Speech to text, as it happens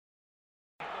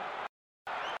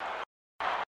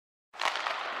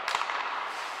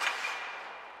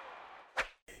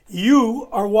You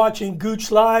are watching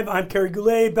Gouche Live. I'm Kerry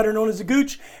Goulet, better known as the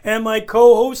Gouche, and my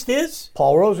co-host is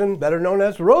Paul Rosen, better known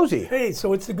as Rosie. Hey,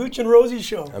 so it's the Gouche and Rosie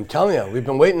show. I'm telling you, we've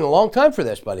been waiting a long time for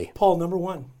this, buddy. Paul, number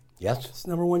one. Yes. It's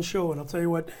number one show, and I'll tell you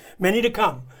what, many to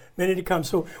come. Many to come.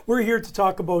 So we're here to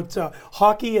talk about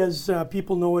hockey, as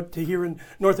people know it here in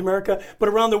North America, but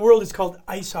around the world it's called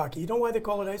ice hockey. You know why they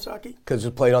call it ice hockey? Because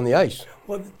it's played on the ice.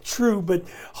 Well, true, but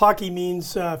hockey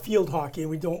means field hockey, and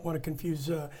we don't want to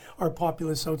confuse our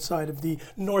populace outside of the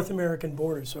North American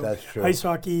border. So that's true. Ice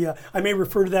hockey, I may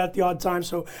refer to that at the odd time,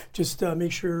 so just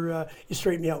make sure you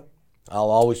straighten me out.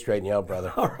 I'll always straighten you out,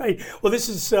 brother. All right. Well,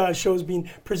 this show is being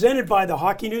presented by the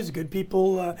Hockey News, good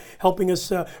people helping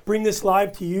us bring this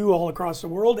live to you all across the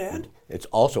world. And it's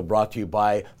also brought to you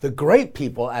by the great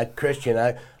people at Christian.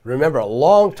 I remember a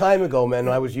long time ago, man,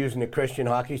 when I was using the Christian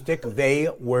hockey stick. They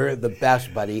were the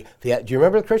best, buddy. Do you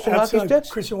remember the Christian hockey sticks?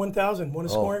 Christian 1000, won a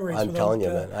scoring race. I'm telling you,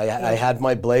 man. I had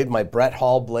my blade, my Brett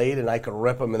Hall blade, and I could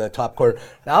rip them in the top corner.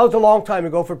 That was a long time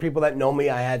ago for people that know me.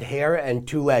 I had hair and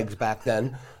 2 legs back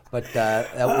then. But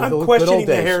that was I'm those questioning good old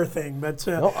days. the hair thing. But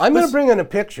no, I'm going to bring in a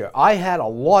picture. I had a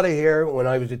lot of hair when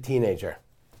I was a teenager.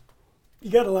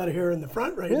 You got a lot of hair in the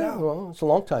front right now. Well, it's a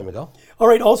long time ago. All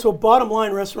right, also Bottom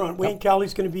Line Restaurant. Wayne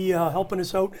Calley's going to be helping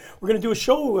us out. We're going to do a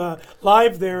show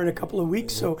live there in a couple of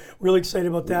weeks, so really excited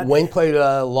about that. Wayne played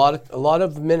a lot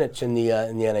of minutes in the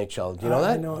NHL. Do you know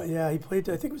that? I know. Yeah, he played.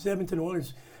 I think it was Edmonton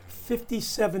Oilers.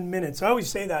 57 minutes. I always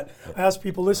say that. I ask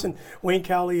people, listen, Wayne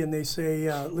Calley, and they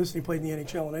say, listen, he played in the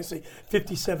NHL, and I say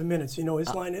 57 minutes. You know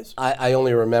his line is? I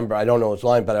only remember, I don't know his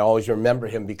line, but I always remember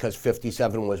him because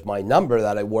 57 was my number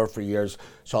that I wore for years,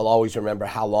 so I'll always remember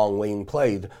how long Wayne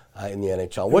played in the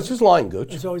NHL. What's his line,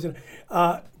 Gooch? It's always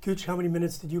Gooch, how many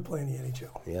minutes did you play in the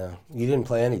NHL? Yeah, you didn't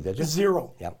play any, did you?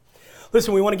 0. Yeah.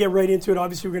 Listen, we want to get right into it.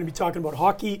 Obviously, we're going to be talking about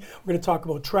hockey. We're going to talk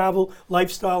about travel,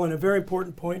 lifestyle, and a very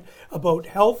important point about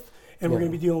health. And we're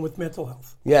going to be dealing with mental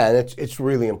health. Yeah, and it's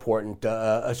really important,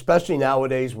 especially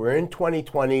nowadays. We're in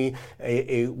 2020.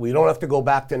 We don't have to go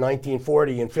back to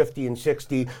 1940 and 50 and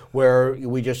 60 where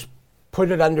we just put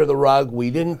it under the rug.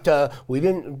 We didn't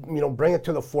bring it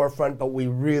to the forefront, but we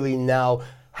really now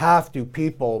have to.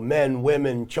 People, men,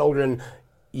 women, children.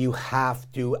 You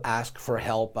have to ask for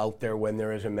help out there when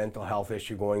there is a mental health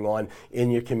issue going on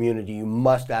in your community. You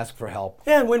must ask for help.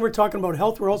 And when we're talking about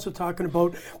health, we're also talking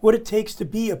about what it takes to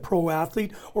be a pro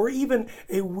athlete or even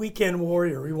a weekend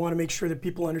warrior. We want to make sure that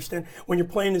people understand when you're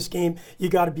playing this game, you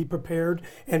got to be prepared,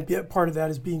 and part of that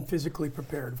is being physically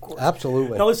prepared, of course.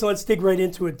 Absolutely. Now listen, let's dig right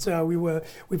into it.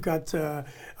 We've got a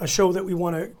show that we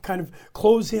want to kind of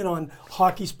close in on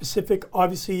hockey specific.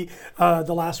 Obviously,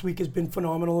 the last week has been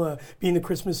phenomenal, being the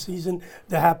Christmas season.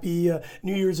 The happy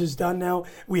New Year's is done now.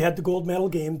 We had the gold medal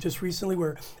game just recently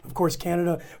where, of course,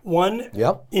 Canada won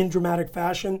in dramatic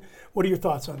fashion. What are your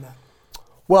thoughts on that?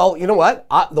 Well, you know what?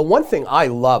 The one thing I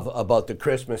love about the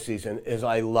Christmas season is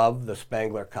I love the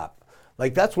Spengler Cup.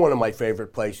 Like, that's one of my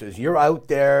favorite places. You're out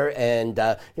there and,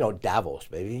 Davos,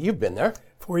 baby. You've been there.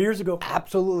 4 years ago.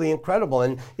 Absolutely incredible.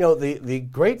 And, the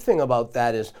great thing about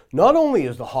that is not only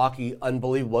is the hockey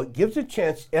unbelievable, it gives a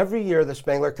chance every year, the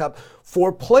Spengler Cup,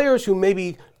 for players who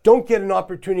maybe don't get an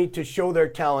opportunity to show their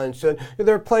talents. And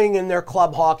they're playing in their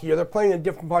club hockey or they're playing in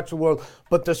different parts of the world.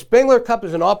 But the Spengler Cup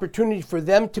is an opportunity for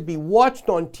them to be watched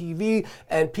on TV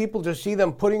and people to see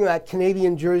them putting that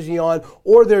Canadian jersey on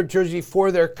or their jersey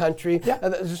for their country. Yeah.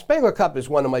 The Spengler Cup is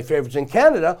one of my favorites. And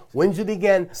Canada wins it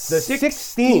again, the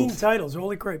 16th. titles.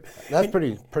 Holy crap. That's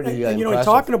pretty impressive.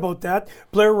 Talking about that,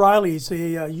 Blair Riley,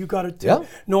 you got to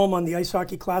know him on the Ice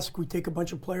Hockey Classic. We take a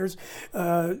bunch of players,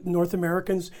 North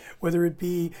Americans, whether it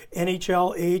be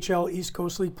NHL, AHL, East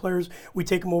Coast League players. We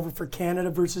take them over for Canada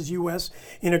versus U.S.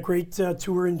 in a great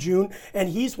tour in June. And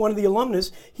he's one of the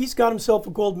alumnus. He's got himself a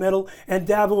gold medal. And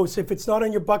Davos, if it's not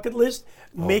on your bucket list,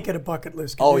 make it a bucket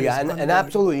list. Oh, yeah, and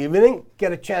absolutely. If you didn't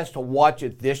get a chance to watch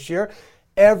it this year,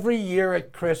 every year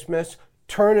at Christmas,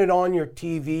 turn it on your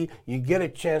TV. You get a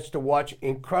chance to watch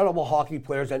incredible hockey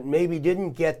players that maybe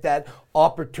didn't get that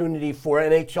opportunity for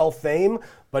NHL fame,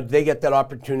 but they get that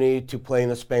opportunity to play in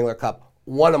the Spengler Cup.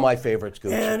 One of my favorites,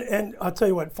 Gouche. And I'll tell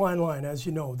you what, fine line, as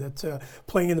you know, that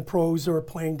playing in the pros or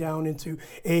playing down into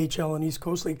AHL and East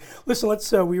Coast League.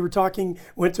 Listen, we were talking,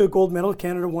 went to a gold medal.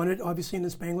 Canada won it, obviously, in the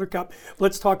Spengler Cup.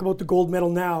 Let's talk about the gold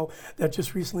medal now that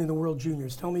just recently in the World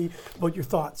Juniors. Tell me about your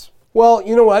thoughts. Well,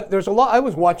 you know what? There's a lot. I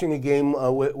was watching a game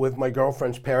with my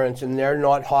girlfriend's parents, and they're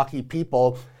not hockey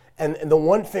people. And the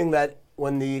one thing that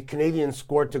when the Canadians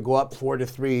scored to go up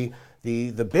 4-3,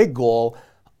 the big goal,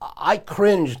 I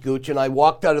cringed, Gouche, and I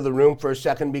walked out of the room for a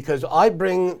second because I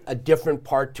bring a different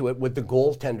part to it with the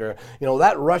goaltender. You know,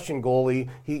 that Russian goalie,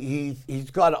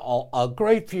 he's got a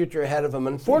great future ahead of him.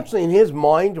 Unfortunately, in his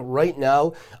mind right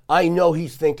now, I know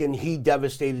he's thinking he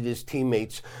devastated his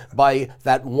teammates by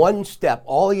that one step.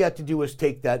 All he had to do was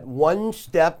take that one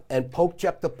step and poke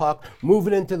check the puck, move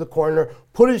it into the corner,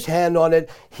 put his hand on it.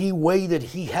 He waited.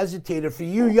 He hesitated. For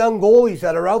you young goalies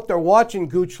that are out there watching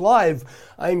Gouche live,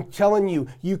 I'm telling you,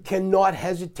 you cannot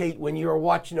hesitate when you're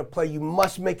watching a play. You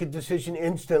must make a decision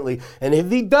instantly. And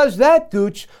if he does that,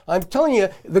 Gouche, I'm telling you,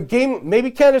 the game,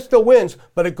 maybe Canada still wins,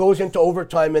 but it goes into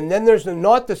overtime. And then there's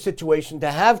not the situation to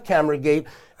have Cameragate.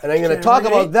 And I'm going to talk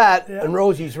about that and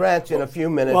Rosie's rants in a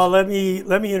few minutes. Well, let me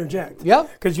interject. Yeah.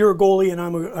 Because you're a goalie and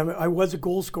I was a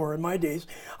goal scorer in my days.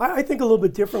 I think a little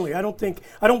bit differently. I don't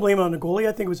blame it on the goalie.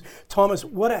 I think it was Thomas.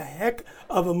 What a heck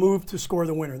of a move to score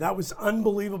the winner. That was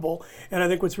unbelievable. And I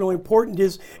think what's really important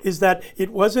is that it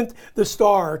wasn't the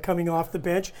star coming off the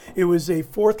bench. It was a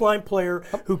fourth line player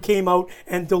who came out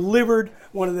and delivered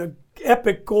one of the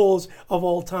epic goals of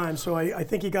all time. So I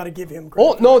think you got to give him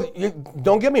credit. Oh, no,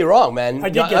 don't get me wrong, man. I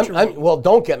did get you wrong. Well,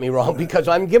 don't get me wrong, because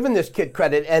I'm giving this kid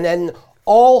credit. And then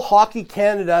all Hockey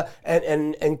Canada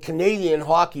and Canadian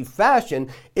hockey fashion,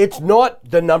 it's not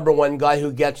the number one guy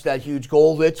who gets that huge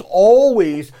goal. It's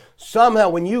always somehow,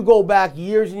 when you go back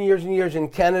years and years and years in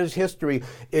Canada's history,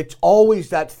 it's always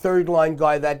that third line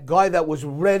guy that was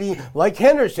ready, like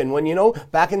Henderson, when,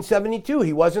 back in 72,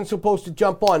 he wasn't supposed to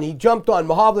jump on. He jumped on.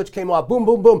 Mahovlich came off. Boom,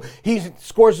 boom, boom. He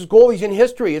scores his goal. He's in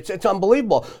history. It's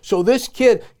unbelievable. So this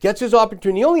kid gets his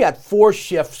opportunity. He only had 4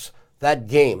 shifts that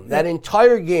game, that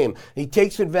entire game. He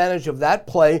takes advantage of that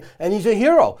play, and he's a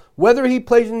hero. Whether he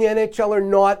plays in the NHL or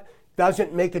not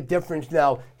doesn't make a difference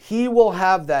now. He will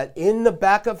have that in the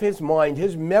back of his mind,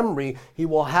 his memory. He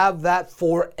will have that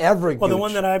forever. Well, the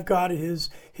one that I've got is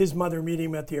his mother meeting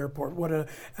him at the airport. What an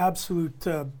absolute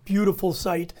beautiful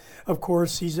sight. Of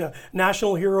course, he's a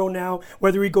national hero now.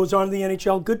 Whether he goes on to the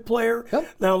NHL, good player. Yep.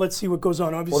 Now let's see what goes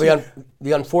on. Obviously, well,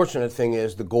 the unfortunate thing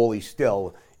is the goalie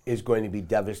still is going to be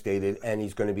devastated, and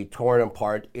he's going to be torn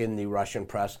apart in the Russian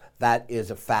press. That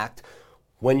is a fact.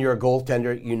 When you're a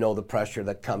goaltender, you know the pressure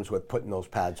that comes with putting those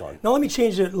pads on. Now let me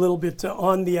change it a little bit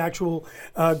on the actual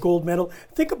gold medal.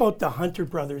 Think about the Hunter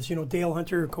brothers, Dale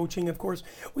Hunter coaching, of course.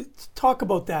 Let's talk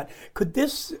about that. Could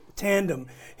this tandem,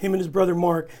 him and his brother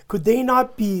Mark, could they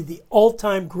not be the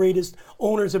all-time greatest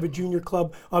owners of a junior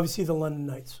club, obviously the London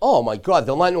Knights? Oh my God,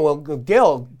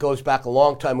 Dale goes back a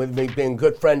long time with me, being a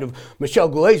good friend of Michel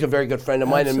Goulet's a very good friend of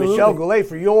mine. Absolutely. And Michel Goulet,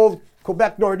 for you old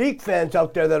Quebec Nordique fans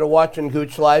out there that are watching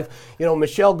Gouche live,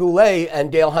 Michel Goulet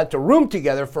and Dale Hunter roomed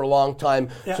together for a long time.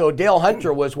 Yeah. So Dale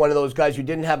Hunter was one of those guys who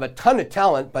didn't have a ton of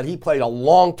talent, but he played a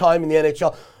long time in the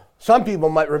NHL. Some people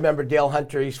might remember Dale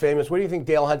Hunter. He's famous. What do you think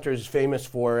Dale Hunter is famous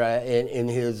for in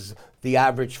his... The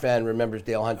average fan remembers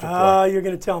Dale Hunter for? You're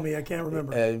going to tell me. I can't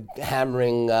remember.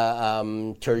 Hammering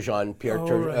Turgeon,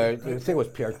 I think it was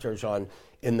Pierre Turgeon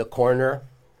in the corner.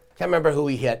 Can't remember who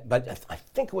he hit, but I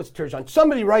think it was Turgeon.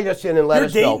 Somebody write us in and let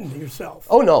us know. You're dating yourself.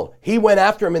 Oh, no. He went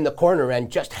after him in the corner and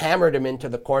just hammered him into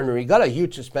the corner. He got a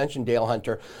huge suspension, Dale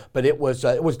Hunter, but it was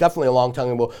definitely a long time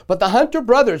ago. But the Hunter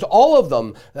brothers, all of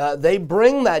them, they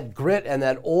bring that grit and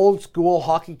that old school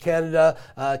Hockey Canada,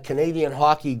 Canadian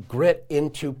hockey grit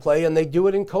into play, and they do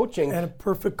it in coaching. And a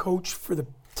perfect coach for the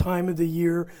time of the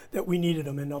year that we needed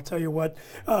him. And I'll tell you what,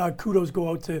 kudos go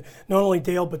out to not only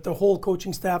Dale, but the whole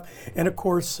coaching staff, and of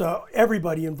course,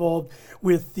 everybody involved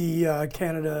with the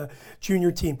Canada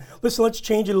junior team. Listen, let's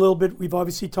change it a little bit.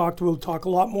 We'll talk a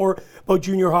lot more about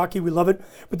junior hockey. We love it.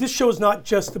 But this show is not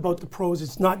just about the pros.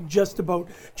 It's not just about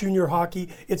junior hockey.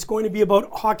 It's going to be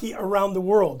about hockey around the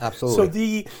world.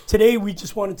 Absolutely. So today we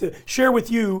just wanted to share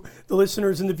with you, the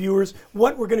listeners and the viewers,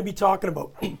 what we're going to be talking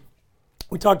about.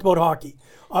 We talked about hockey.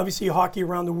 Obviously, hockey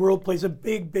around the world plays a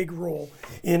big, big role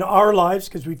in our lives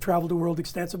because we've traveled the world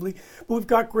extensively. But we've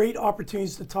got great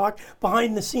opportunities to talk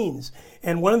behind the scenes.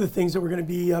 And one of the things that we're going to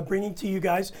be bringing to you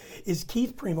guys is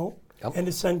Keith Primo and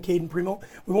his son, Caden Primo.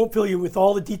 We won't fill you with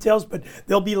all the details, but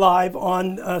they'll be live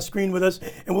on screen with us.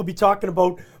 And we'll be talking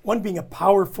about one being a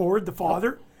power forward, the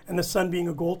father, and the son being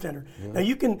a goaltender. Now,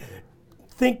 you can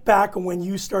think back on when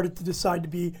you started to decide to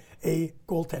be a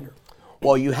goaltender.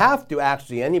 Well, you have to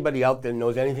actually, anybody out there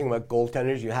knows anything about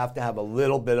goaltenders, you have to have a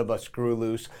little bit of a screw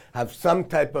loose, have some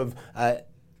type of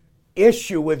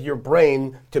issue with your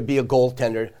brain to be a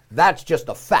goaltender. That's just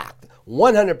a fact.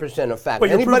 100% a fact. But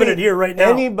you're proving it here right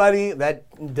now. Anybody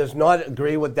that does not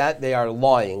agree with that, they are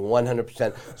lying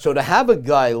 100%. So to have a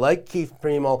guy like Keith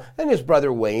Primo and his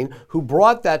brother Wayne, who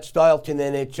brought that style to the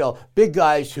NHL, big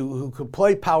guys who could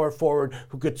play power forward,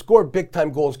 who could score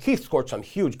big-time goals. Keith scored some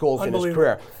huge goals in his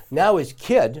career. Now his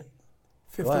kid...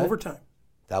 Fifth overtime.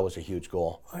 That was a huge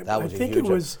goal. I think it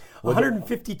was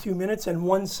 152 minutes and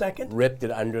 1 second. Ripped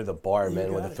it under the bar,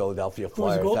 man, with the Philadelphia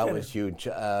Flyers. That was huge.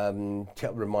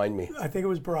 Remind me. I think it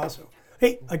was Barrasso.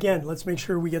 Hey, again, let's make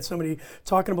sure we get somebody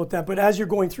talking about that. But as you're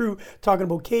going through, talking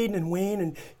about Caden and Wayne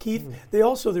and Keith, there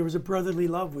was a brotherly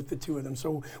love with the two of them.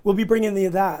 So we'll be bringing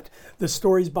the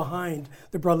stories behind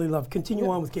the brotherly love. Continue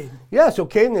on with Caden. Yeah, so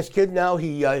Caden, this kid now,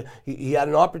 he had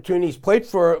an opportunity. He's played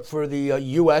for the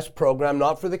U.S. program,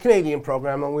 not for the Canadian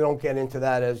program, and we don't get into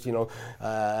that as,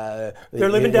 they're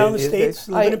living down the States,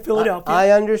 living in Philadelphia. I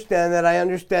understand that. I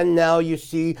understand now you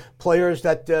see players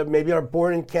that maybe are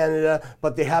born in Canada,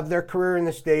 but they have their career in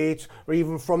the States or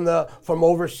even from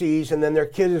overseas, and then their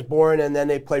kid is born and then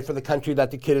they play for the country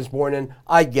that the kid is born in.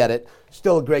 I get it.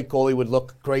 Still a great goalie, would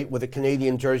look great with a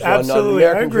Canadian jersey on, not an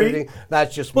American jersey.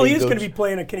 That's just well, he is going to be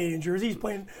playing a Canadian jersey. He's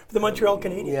playing for the Montreal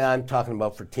Canadiens. Yeah, I'm talking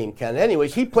about for Team Canada.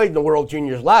 Anyways, he played in the World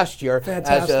Juniors last year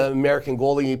as an American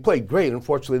goalie. He played great.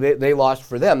 Unfortunately, they lost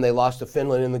for them. They lost to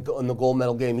Finland in the gold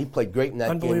medal game. He played great in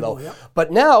that game, though. Yeah.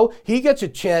 But now he gets a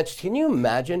chance. Can you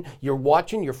imagine? You're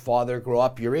watching your father grow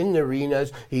up. You're in the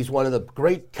arenas. He's one of the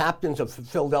great captains of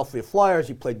Philadelphia Flyers.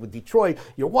 He played with Detroit.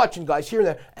 You're watching guys here and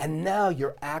there, and now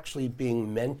you're actually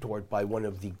being mentored by one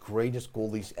of the greatest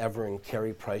goalies ever in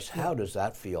Carey Price. How does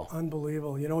that feel?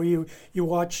 Unbelievable. You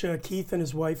watch Keith and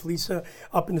his wife Lisa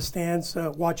up in the stands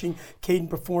watching Caden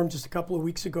perform just a couple of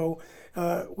weeks ago.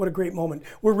 What a great moment.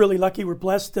 We're really lucky. We're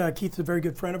blessed. Keith's a very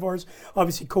good friend of ours,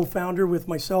 obviously co-founder with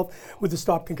myself with the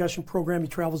Stop Concussion program. He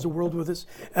travels the world with us,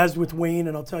 as with Wayne,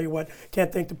 and I'll tell you what,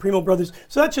 can't thank the Primo brothers.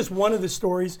 So that's just one of the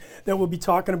stories that we'll be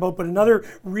talking about, but another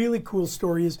really cool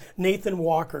story is Nathan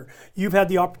Walker. You've had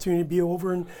the opportunity to be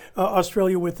over in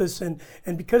Australia with us, and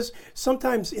because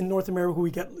sometimes in North America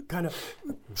we get kind of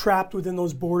trapped within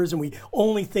those borders and we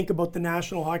only think about the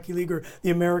National Hockey League or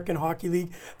the American Hockey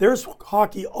League. There's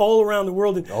hockey all around the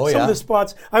world, and some of the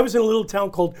spots. I was in a little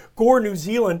town called Gore, New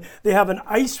Zealand. They have an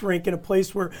ice rink in a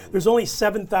place where there's only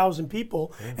 7,000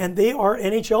 people, and they are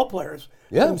NHL players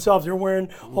themselves. They're wearing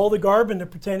all the garb and they're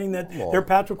pretending that they're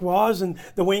Patrick Roy and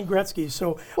the Wayne Gretzky.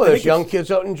 So there's young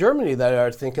kids out in Germany that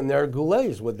are thinking they're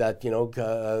Goules with that,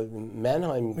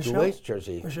 Mannheim Goules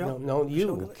jersey.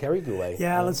 Carey Goulet.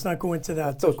 Yeah, let's not go into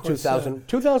that. Those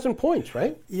 2,000 points,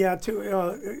 right? Yeah,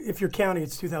 if you're counting,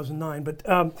 it's 2009. But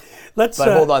let's.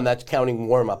 But hold on, that's counting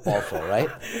warm-up also, right?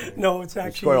 No, it's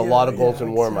actually. You scored a lot of goals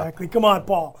in warm-up. Exactly. Come on,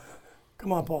 Paul.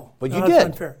 But you did. That's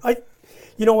unfair.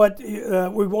 You know what?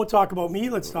 We won't talk about me.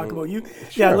 Let's talk about you.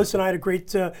 Sure. Yeah, listen, I had a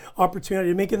great opportunity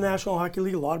to make it in the National Hockey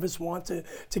League. A lot of us want to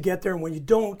get there, and when you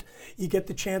don't, you get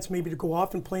the chance maybe to go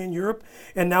off and play in Europe.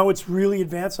 And now it's really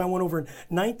advanced. I went over in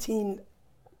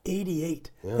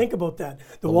 1988. Think about that.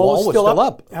 The wall was still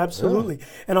up. Absolutely. Yeah.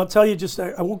 And I'll tell you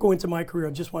I won't go into my career.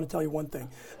 I just want to tell you one thing.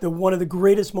 One of the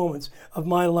greatest moments of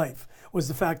my life was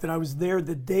the fact that I was there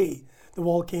the day the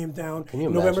wall came down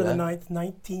November the 9th,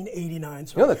 1989.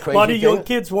 So the crazy a lot of young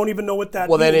kids won't even know what that means.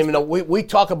 Well, they don't even know. We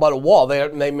talk about a wall.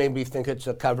 They maybe think it's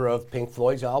a cover of Pink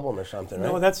Floyd's album or something,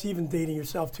 right? No, that's even dating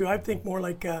yourself, too. I think more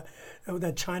like that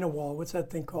China wall. What's that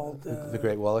thing called? The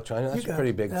Great Wall of China? That's a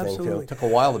pretty big thing, too. It took a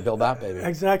while to build that, baby.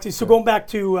 Exactly. So going back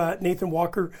to Nathan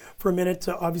Walker for a minute,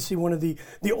 obviously one of the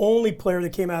only player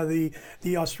that came out of the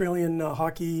Australian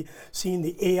hockey scene,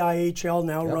 the AIHL,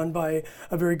 now run by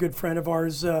a very good friend of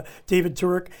ours, David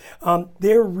Turek.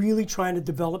 They're really trying to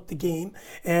develop the game,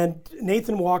 and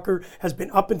Nathan Walker has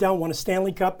been up and down, won a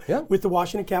Stanley Cup with the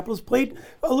Washington Capitals, played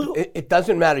a little. It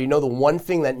doesn't matter. You know, the one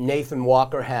thing that Nathan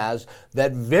Walker has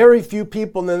that very few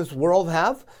people in this world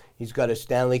have? He's got a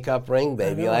Stanley Cup ring,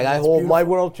 baby. I hold my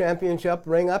World Championship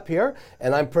ring up here,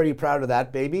 and I'm pretty proud of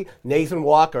that, baby. Nathan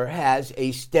Walker has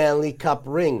a Stanley Cup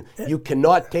ring. You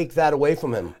cannot take that away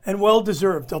from him. And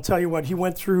well-deserved. I'll tell you what, he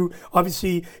went through,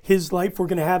 obviously, his life. We're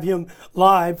going to have him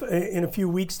live in a few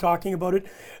weeks talking about it.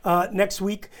 Next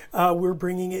week, we're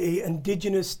bringing an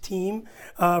Indigenous team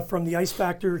from the Ice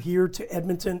Factor here to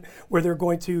Edmonton, where they're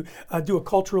going to do a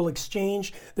cultural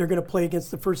exchange. They're going to play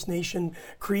against the First Nation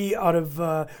Cree out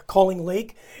of Calling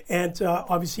Lake, and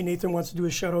obviously Nathan wants to do a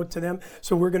shout out to them.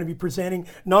 So we're going to be presenting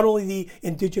not only the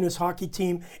Indigenous hockey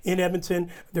team in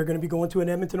Edmonton, they're going to be going to an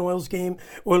Edmonton Oilers game,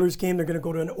 they're going to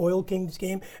go to an Oil Kings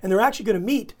game, and they're actually going to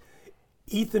meet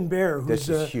Ethan Bear, who's this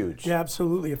is huge. Yeah,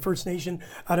 absolutely, a First Nation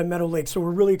out of Meadow Lake. So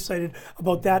we're really excited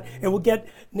about that. And we'll get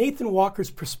Nathan Walker's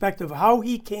perspective, how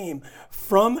he came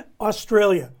from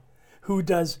Australia, who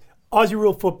does Aussie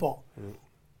rule football,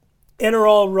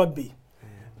 NRL rugby,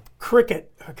 cricket.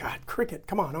 Oh God, cricket!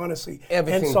 Come on, honestly.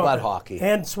 Everything but hockey.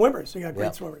 And swimmers. They got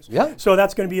great swimmers. Yeah. So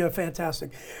that's going to be a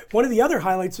fantastic. One of the other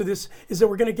highlights of this is that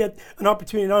we're going to get an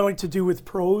opportunity not only to do with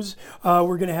pros.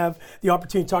 We're going to have the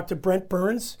opportunity to talk to Brent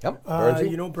Burns. Yep.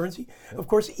 Burnsy. You know Burnsy. Yep. Of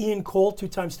course, Ian Cole,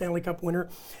 2-time Stanley Cup winner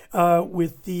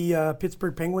with the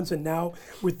Pittsburgh Penguins and now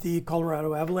with the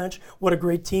Colorado Avalanche. What a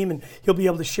great team, and he'll be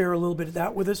able to share a little bit of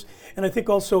that with us. And I think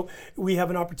also we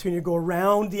have an opportunity to go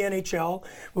around the NHL.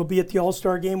 We'll be at the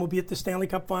All-Star game. We'll be at the Stanley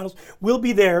Cup Finals. We'll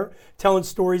be there telling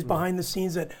stories behind the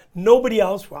scenes that nobody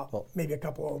else, well, maybe a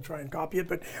couple will try and copy it,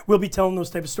 but we'll be telling those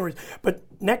type of stories. But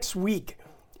next week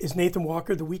is Nathan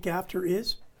Walker. The week after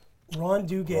is Ron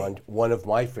Duguay. One of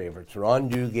my favorites. Ron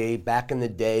Duguay, back in the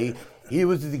day, he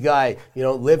was the guy,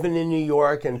 living in New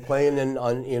York and playing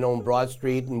on Broad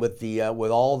Street and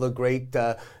with all the great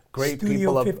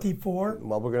Studio people. 54.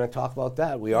 Well, we're going to talk about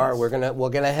that. We're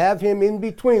going to have him in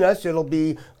between us. It'll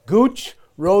be Gouche,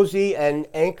 Rosie, and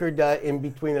anchored in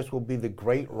between us will be the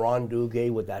great Ron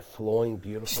Duguay with that flowing,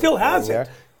 beautiful. Still has it.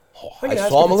 I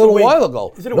saw him a little while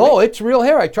ago. Is it no, it's real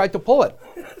hair. I tried to pull it.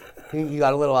 He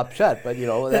got a little upset, but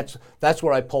that's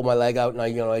where I pull my leg out, and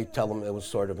I tell him it was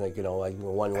sort of like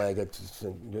one leg. It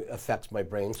affects my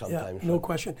brain sometimes. Yeah, no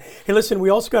question. Hey, listen, we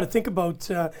also got to think about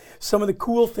some of the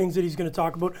cool things that he's going to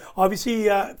talk about. Obviously,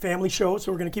 family show,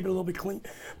 so we're going to keep it a little bit clean.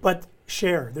 But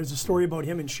Cher, there's a story about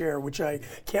him and Cher, which I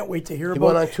can't wait to hear about. He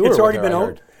went on tour. It's already been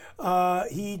out.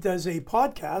 He does a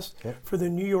podcast for the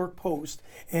New York Post,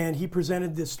 and he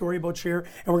presented this story about Cher,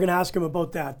 and we're going to ask him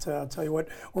about that. I'll tell you what,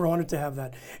 we're honored to have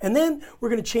that. And then we're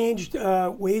going to change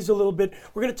ways a little bit.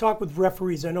 We're going to talk with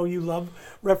referees. I know you love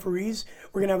referees.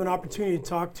 We're going to have an opportunity to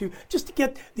talk to, just to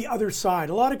get the other side.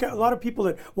 A lot of people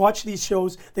that watch these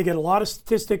shows, they get a lot of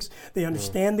statistics, they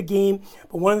understand the game,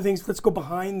 but one of the things, let's go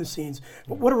behind the scenes.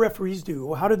 What do referees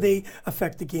do? How do they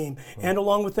affect the game? And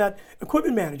along with that,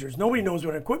 equipment managers. Nobody knows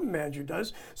what an equipment manager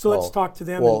does, so let's talk to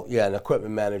them. Well, an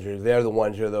equipment manager, they're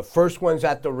the first ones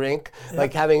at the rink,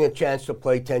 like having a chance to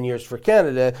play 10 years for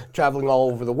Canada, traveling all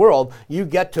over the world. You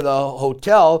get to the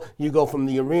hotel, you go from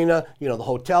the arena, the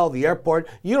hotel, the airport,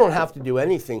 you don't have to do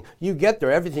anything. You get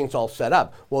there, everything's all set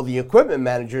up. Well, the equipment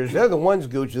managers, they're the ones,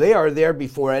 Gouche, they are there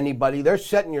before anybody. They're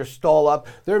setting your stall up.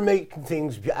 They're making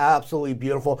things absolutely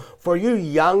beautiful. For you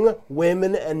young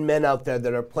women and men out there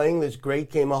that are playing this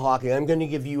great game of hockey, I'm going to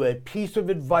give you a piece of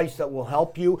advice that will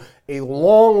help you a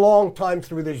long, long time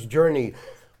through this journey.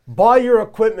 Buy your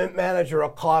equipment manager a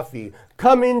coffee.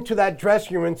 Come into that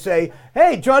dressing room and say,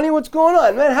 "Hey, Johnny, what's going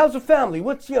on, man? How's the family?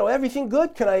 What's, everything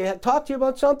good? Can I talk to you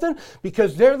about something?"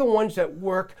 Because they're the ones that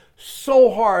work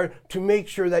so hard to make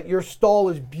sure that your stall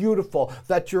is beautiful,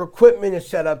 that your equipment is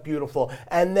set up beautiful,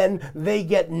 and then they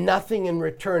get nothing in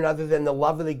return other than the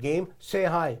love of the game. Say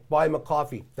hi, buy them a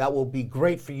coffee. That will be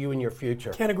great for you in your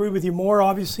future. Can't agree with you more.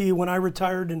 Obviously, when I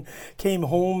retired and came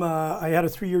home, I had a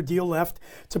 3-year deal left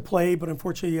to play, but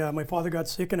unfortunately my father got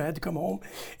sick and I had to come home.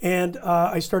 And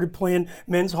I started playing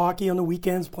men's hockey on the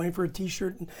weekends, playing for a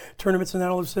T-shirt and tournaments and that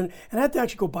all of a sudden. And I had to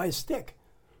actually go buy a stick.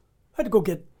 I had to go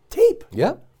get tape.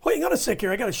 Yeah. Oh, hang on a sec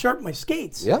here. I got to sharpen my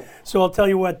skates. Yeah. So I'll tell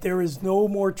you what, there is no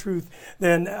more truth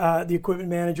than the equipment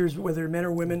managers, whether men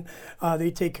or women, they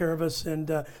take care of us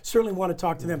and certainly want to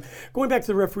talk to them. Going back to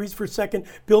the referees for a second,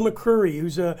 Bill McCreary,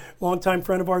 who's a longtime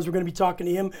friend of ours, we're going to be talking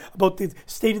to him about the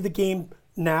state of the game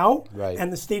now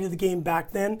and the state of the game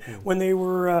back then when they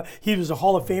were, he was a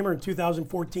Hall of Famer in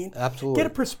 2014. Absolutely. Get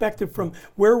a perspective from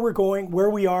where we're going, where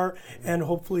we are, and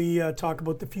hopefully talk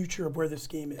about the future of where this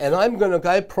game is. And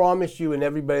I promise you and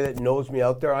everybody that knows me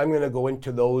out there, I'm going to go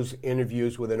into those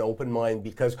interviews with an open mind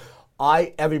because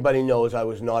everybody knows I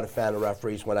was not a fan of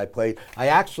referees when I played. I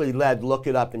actually look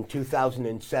it up, in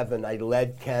 2007, I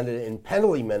led Canada in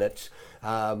penalty minutes.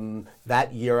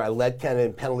 That year, I led Canada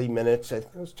in penalty minutes. It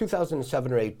was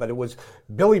 2007 or 8, but it was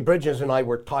Billy Bridges and I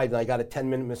were tied, and I got a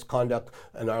 10-minute misconduct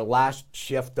in our last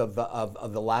shift of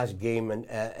the last game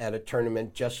at a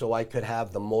tournament, just so I could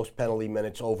have the most penalty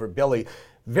minutes over Billy.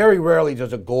 Very rarely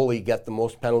does a goalie get the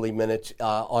most penalty minutes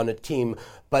on a team,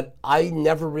 but I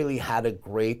never really had a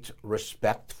great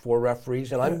respect for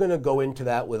referees, and I'm going to go into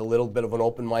that with a little bit of an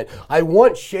open mind. I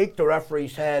once shake the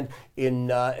referee's hand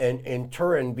in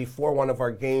Turin before one of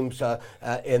our games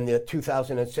in the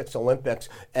 2006 Olympics,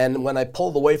 and when I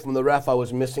pulled away from the ref, I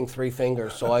was missing 3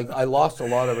 fingers, so I lost a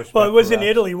lot of respect. Well, it was in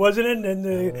Italy, wasn't it?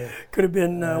 And could have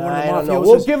been one of the mafiosos.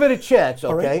 We'll give it a chance,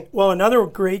 okay? Right. Well, another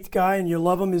great guy, and you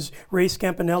love him, is Ray Scamacca.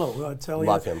 Campanello, I'll tell you.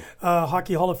 Love him.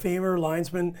 Hockey Hall of Famer,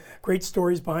 linesman, great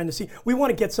stories behind the scenes. We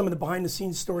want to get some of the behind the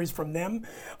scenes stories from them.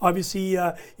 Obviously,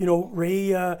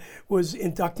 Ray was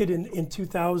inducted in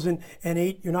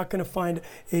 2008. You're not going to find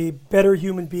a better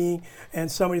human being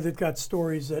and somebody that got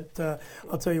stories that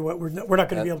I'll tell you what, we're not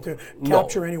going to be able to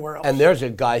capture anywhere else. And there's a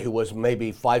guy who was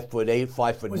maybe 5'8",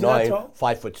 5'9",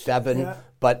 5'7". Yeah.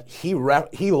 But he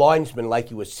linesman like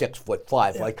he was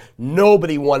 6'5". Yeah. Like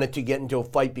nobody wanted to get into a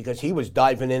fight because he was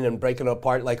diving in and breaking it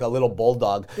apart like a little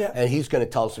bulldog. Yeah. And he's going to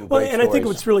tell some great stories. I think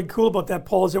what's really cool about that,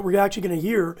 Paul, is that we're actually going to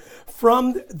hear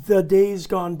from the days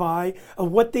gone by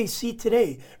of what they see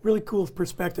today. Really cool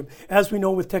perspective. As we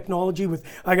know with technology,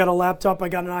 I got a laptop, I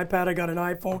got an iPad, I got an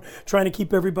iPhone, trying to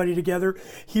keep everybody together.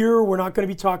 Here, we're not going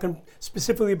to be talking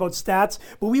specifically about stats,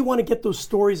 but we want to get those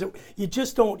stories that you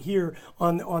just don't hear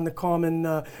on the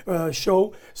common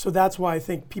show. So that's why I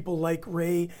think people like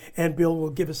Ray and Bill will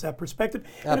give us that perspective.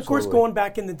 Absolutely. And of course, going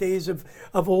back in the days of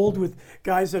old with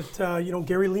guys that,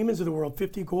 Gary Lehman's of the world,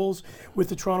 50 goals with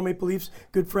the Toronto Maple Leafs,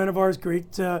 good friend of ours,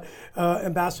 great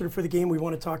ambassador for the game. We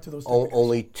want to talk to those guys.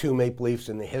 Only 2 Maple Leafs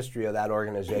in the history of that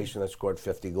organization that scored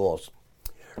 50 goals.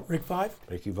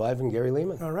 Ricky Vaive and Gary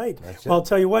Lehman. All right. Well, I'll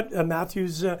tell you what,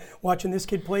 Matthew's watching this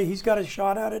kid play. He's got a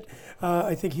shot at it.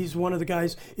 I think he's one of the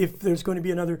guys, if there's going to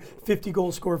be another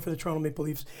 50-goal scorer for the Toronto Maple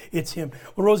Leafs, it's him.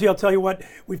 Well, Rosie, I'll tell you what,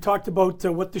 we've talked about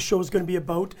what the show's going to be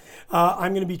about.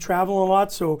 I'm going to be traveling a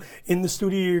lot, so in the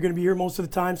studio, you're going to be here most of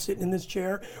the time sitting in this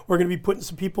chair. We're going to be putting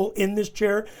some people in this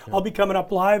chair. Yeah. I'll be coming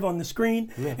up live on the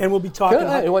screen, and we'll be talking.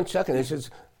 1 second. This is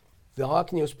the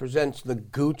Hockey News presents the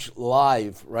Gouche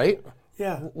Live, right?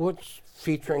 Yeah. What's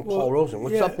featuring Paul Rosen?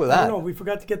 What's up with that? I don't know. We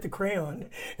forgot to get the crayon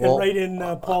and write in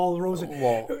Paul Rosen.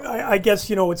 I guess,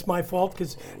 it's my fault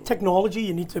because technology,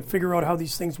 you need to figure out how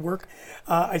these things work.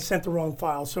 I sent the wrong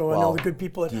file, so I know the good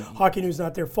people at Hockey News,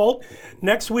 not their fault.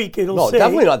 Next week, it'll say... No,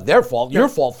 definitely not their fault. Your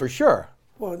fault for sure.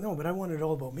 Well, no, but I wanted it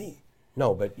all about me.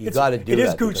 No, but you got to do that. It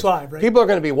is Gouche Live, right? People are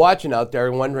going to be watching out there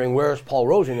and wondering, where's Paul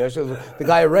Rosen? The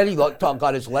guy already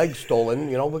got his leg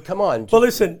stolen, but come on. Well,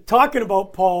 listen, talking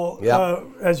about Paul,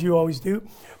 as you always do,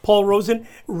 Paul Rosen,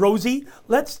 Rosie,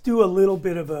 let's do a little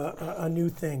bit of a new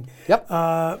thing. Yep.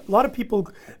 A lot of people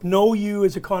know you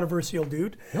as a controversial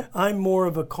dude. Yep. I'm more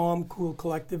of a calm, cool,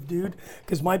 collective dude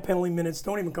because my penalty minutes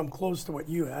don't even come close to what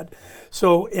you had.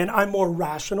 So, and I'm more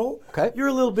rational. Okay. You're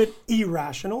a little bit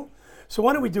irrational. So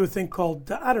why don't we do a thing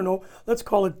called, let's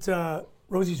call it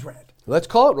Rosie's Rant. Let's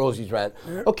call it Rosie's Rant.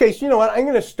 Okay, so you know what? I'm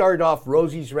going to start off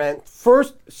Rosie's Rant.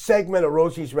 First segment of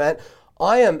Rosie's Rant.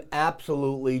 I am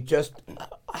absolutely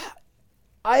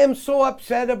I am so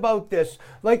upset about this.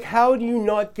 Like, how do you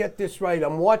not get this right?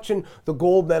 I'm watching the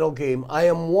gold medal game. I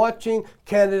am watching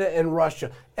Canada and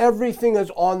Russia. Everything is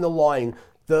on the line.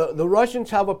 The Russians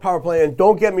have a power play, and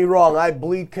don't get me wrong, I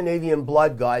bleed Canadian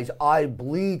blood, guys. I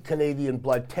bleed Canadian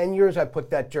blood. 10 years I put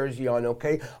that jersey on,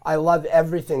 okay? I love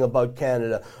everything about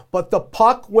Canada. But the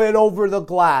puck went over the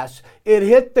glass. It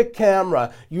hit the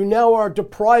camera. You now are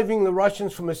depriving the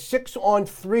Russians from a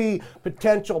 6-on-3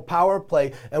 potential power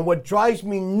play. And what drives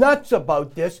me nuts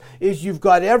about this is you've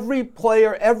got every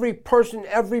player, every person,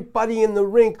 everybody in the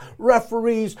rink,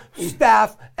 referees,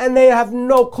 staff, and they have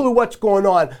no clue what's going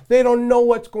on. They don't know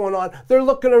what's going on. They're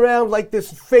looking around like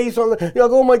this face on the,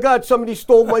 oh my God, somebody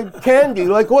stole my candy.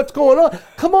 Like, what's going on?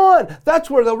 Come on. That's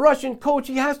where the Russian coach,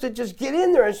 he has to just get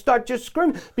in there and start just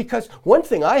screaming. Because one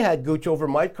thing I had, Gouche, over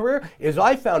my career is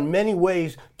I found many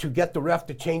ways to get the ref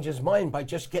to change his mind by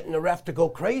just getting the ref to go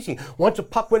crazy. Once a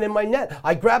puck went in my net,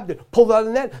 I grabbed it, pulled it out of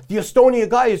the net. The Estonia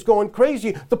guy is going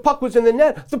crazy. The puck was in the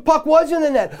net. The puck was in the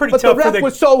net. Pretty but tough the ref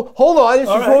was so, hold on, this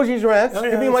is Rosie's Rant. Oh,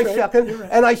 yeah, give me my second. Right.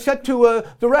 And I said to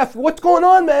the ref, what's going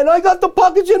on, man? I got the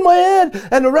puck, it's in my hand.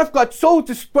 And the ref got so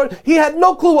he had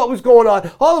no clue what was going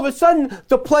on. All of a sudden,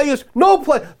 the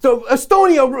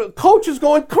Estonia coach is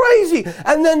going crazy.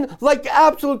 And then, like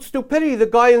absolute stupidity, the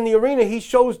guy in the arena, he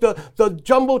shows the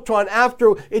Jumbotron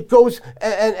after it goes,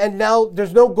 and now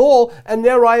there's no goal. And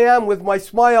there I am with my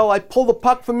smile. I pull the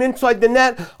puck from inside the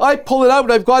net. I pull it out.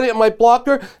 I've got it in my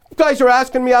blocker. Guys are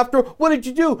asking me after, what did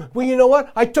you do? Well, you know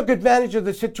what? I took advantage of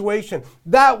the situation.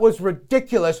 That was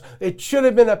ridiculous. It should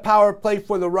have been a power play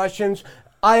for the Russians.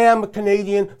 I am a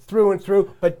Canadian through and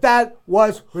through, but that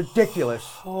was ridiculous.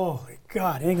 Oh, my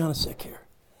God. Hang on a sec here.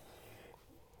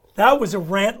 That was a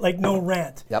rant like no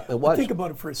rant. Yep, it was. Think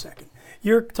about it for a second.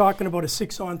 you're talking about a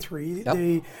 6-on-3.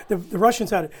 Yep. The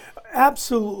Russians had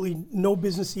absolutely no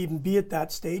business to even be at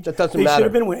that stage. That doesn't they matter.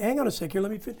 Should have been. Hang on a sec here.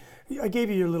 Let me. I gave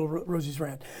you your little Rosie's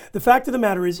rant. The fact of the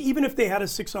matter is, even if they had a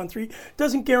 6-on-3,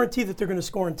 doesn't guarantee that they're going to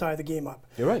score and tie the game up.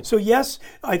 You're right. So yes,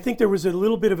 I think there was a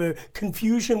little bit of a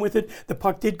confusion with it. The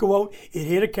puck did go out. It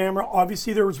hit a camera.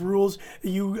 Obviously, there was rules.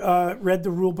 You read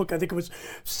the rule book. I think it was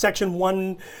section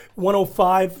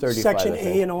 105, section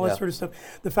A, and all that sort of stuff.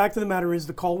 The fact of the matter is,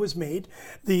 the call was made.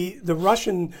 The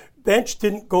Russian bench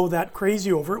didn't go that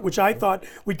crazy over it, which I thought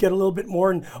we'd get a little bit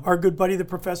more, and our good buddy, the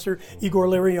professor, Igor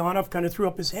Larionov, kind of threw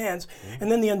up his hands.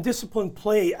 And then the undisciplined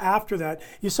play after that,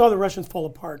 you saw the Russians fall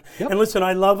apart. Yep. And listen,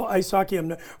 I love ice hockey,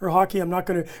 hockey. I'm not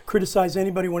going to criticize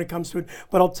anybody when it comes to it,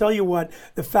 but I'll tell you what,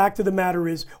 the fact of the matter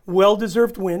is,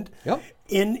 well-deserved win. Yep.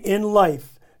 In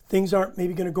life, things aren't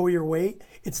maybe going to go your way.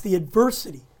 It's the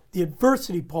adversity,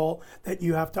 Paul, that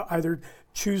you have to either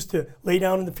choose to lay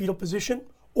down in the fetal position,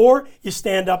 or you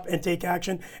stand up and take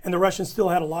action. And the Russians still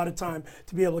had a lot of time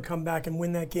to be able to come back and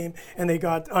win that game. And they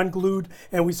got unglued,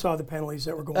 and we saw the penalties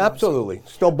that were going on. Absolutely.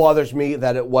 Still bothers me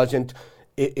that it wasn't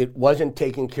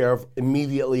taken care of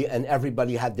immediately, and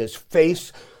everybody had this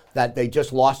face that they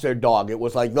just lost their dog. It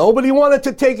was like nobody wanted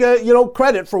to take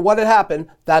credit for what had happened.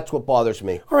 That's what bothers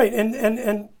me. All right,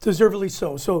 and deservedly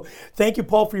so. So thank you,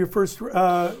 Paul, for your first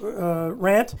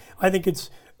rant. I think it's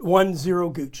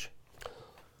 1-0 Gouche.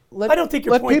 I don't think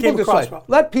your point came across well.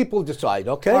 Let people decide,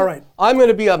 okay? All right. I'm going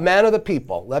to be a man of the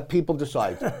people. Let people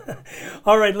decide.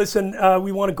 All right, listen,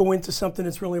 we want to go into something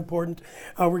that's really important.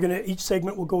 Each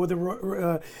segment will go with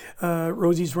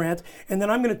Rosie's rant, and then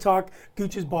I'm going to talk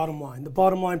Gouche's bottom line. The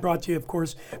bottom line brought to you, of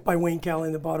course, by Wayne Callie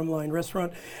and the Bottom Line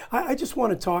Restaurant. I just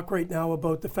want to talk right now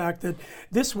about the fact that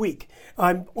this week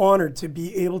I'm honored to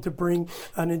be able to bring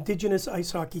an Indigenous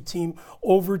ice hockey team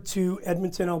over to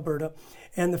Edmonton, Alberta.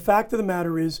 And the fact of the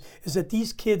matter is that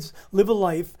these kids live a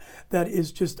life that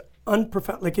is just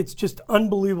it's just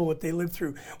unbelievable what they live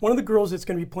through. One of the girls that's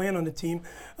going to be playing on the team,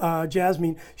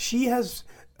 Jasmine, she has,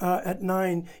 at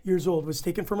 9 years old, was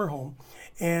taken from her home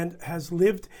and has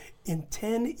lived in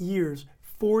 10 years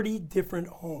 40 different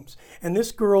homes. And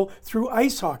this girl, through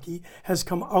ice hockey, has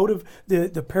come out of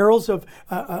the perils of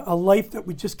a life that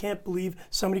we just can't believe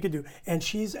somebody could do. And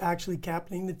she's actually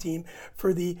captaining the team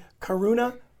for the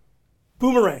Karuna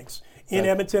Boomerangs in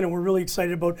Edmonton, and we're really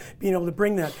excited about being able to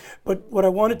bring that. But what I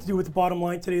wanted to do with the bottom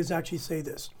line today is actually say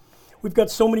this. We've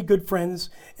got so many good friends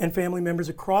and family members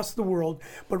across the world,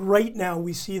 but right now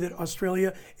we see that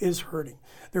Australia is hurting.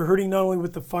 They're hurting not only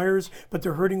with the fires, but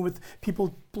they're hurting with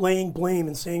people laying blame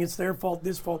and saying it's their fault,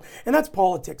 this fault. And that's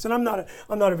politics. And I'm not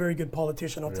a very good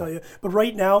politician, I'll tell you. But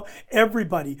right now,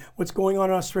 everybody, what's going on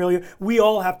in Australia, we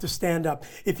all have to stand up.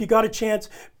 If you got a chance,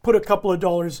 put a couple of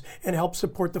dollars and help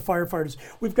support the firefighters.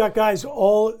 We've got guys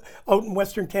all out in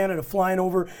Western Canada flying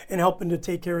over and helping to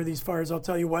take care of these fires. I'll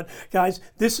tell you what, guys,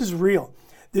 this is real.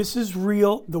 This is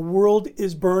real. The world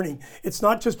is burning. It's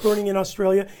not just burning in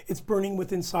Australia, it's burning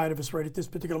within inside of us right at this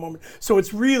particular moment. So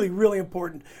it's really, really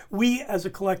important. We as a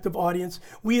collective audience,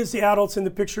 we as the adults in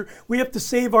the picture, we have to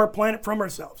save our planet from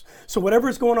ourselves. So whatever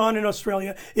is going on in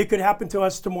Australia, it could happen to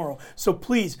us tomorrow. So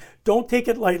please, don't take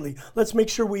it lightly. Let's make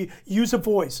sure we use a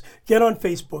voice. Get on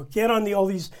Facebook, get on all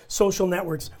these social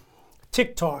networks,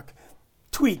 TikTok,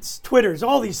 tweets, Twitters,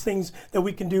 all these things that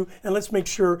we can do, and let's make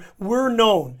sure we're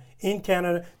known in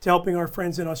Canada to helping our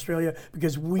friends in Australia,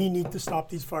 because we need to stop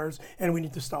these fires and we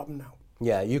need to stop them now.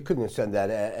 Yeah, you couldn't have said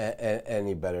that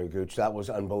any better, Gouche. That was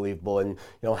unbelievable. And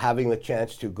having the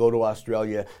chance to go to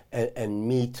Australia and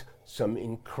meet some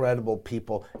incredible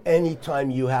people.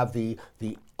 Anytime you have the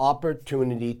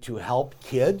opportunity to help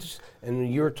kids,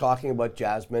 and you're talking about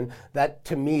Jasmine, that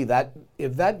to me, that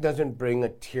if that doesn't bring a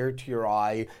tear to your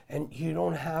eye, and you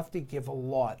don't have to give a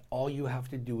lot, all you have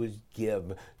to do is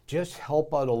give. Just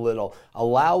help out a little.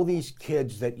 Allow these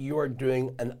kids that you are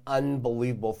doing an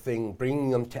unbelievable thing, bringing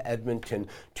them to Edmonton,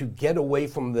 to get away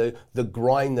from the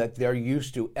grind that they're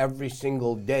used to every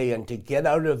single day, and to get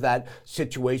out of that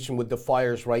situation with the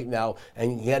fires right now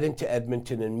and get into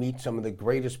Edmonton and meet some of the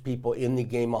greatest people in the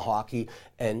game of hockey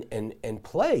and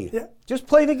play. Yeah. Just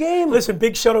play the game. Listen,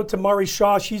 big shout out to Mari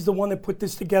Shaw. She's the one that put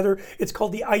this together. It's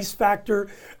called the Ice Factor.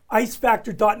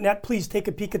 IceFactor.net. Please take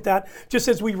a peek at that. Just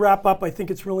as we wrap up, I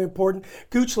think it's really important.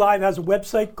 Gouche Live has a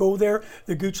website. Go there,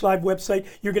 the Gouche Live website.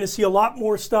 You're going to see a lot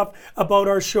more stuff about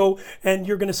our show, and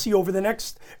you're going to see over the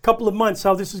next couple of months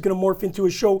how this is going to morph into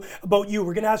a show about you.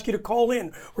 We're going to ask you to call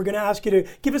in. We're going to ask you to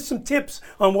give us some tips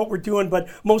on what we're doing, but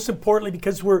most importantly,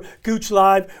 because we're Gouche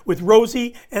Live with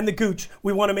Rosie and the Gouche,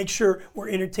 we want to make sure we're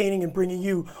entertaining and bringing bringing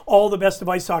you all the best of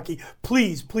ice hockey.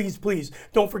 Please, please, please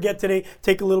don't forget today,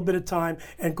 take a little bit of time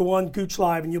and go on Gouche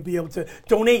Live, and you'll be able to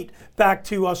donate back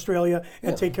to Australia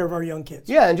and take care of our young kids.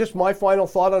 Yeah, and just my final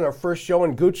thought on our first show.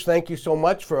 And Gouche, thank you so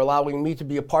much for allowing me to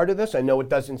be a part of this. I know it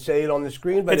doesn't say it on the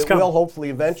screen, but it will hopefully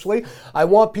eventually. I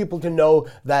want people to know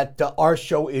that our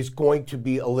show is going to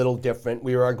be a little different.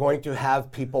 We are going to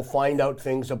have people find out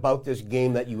things about this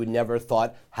game that you would never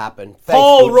thought happened. Thanks,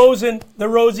 Paul Gouche. Rosen, the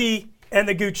Rosie, and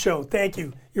the Gouche Show. Thank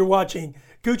you. You're watching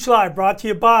Gouche Live, brought to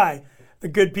you by the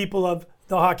good people of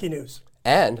the Hockey News.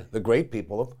 And the great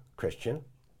people of Christian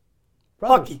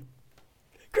Brothers. Hockey.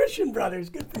 Christian Brothers,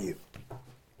 good for you.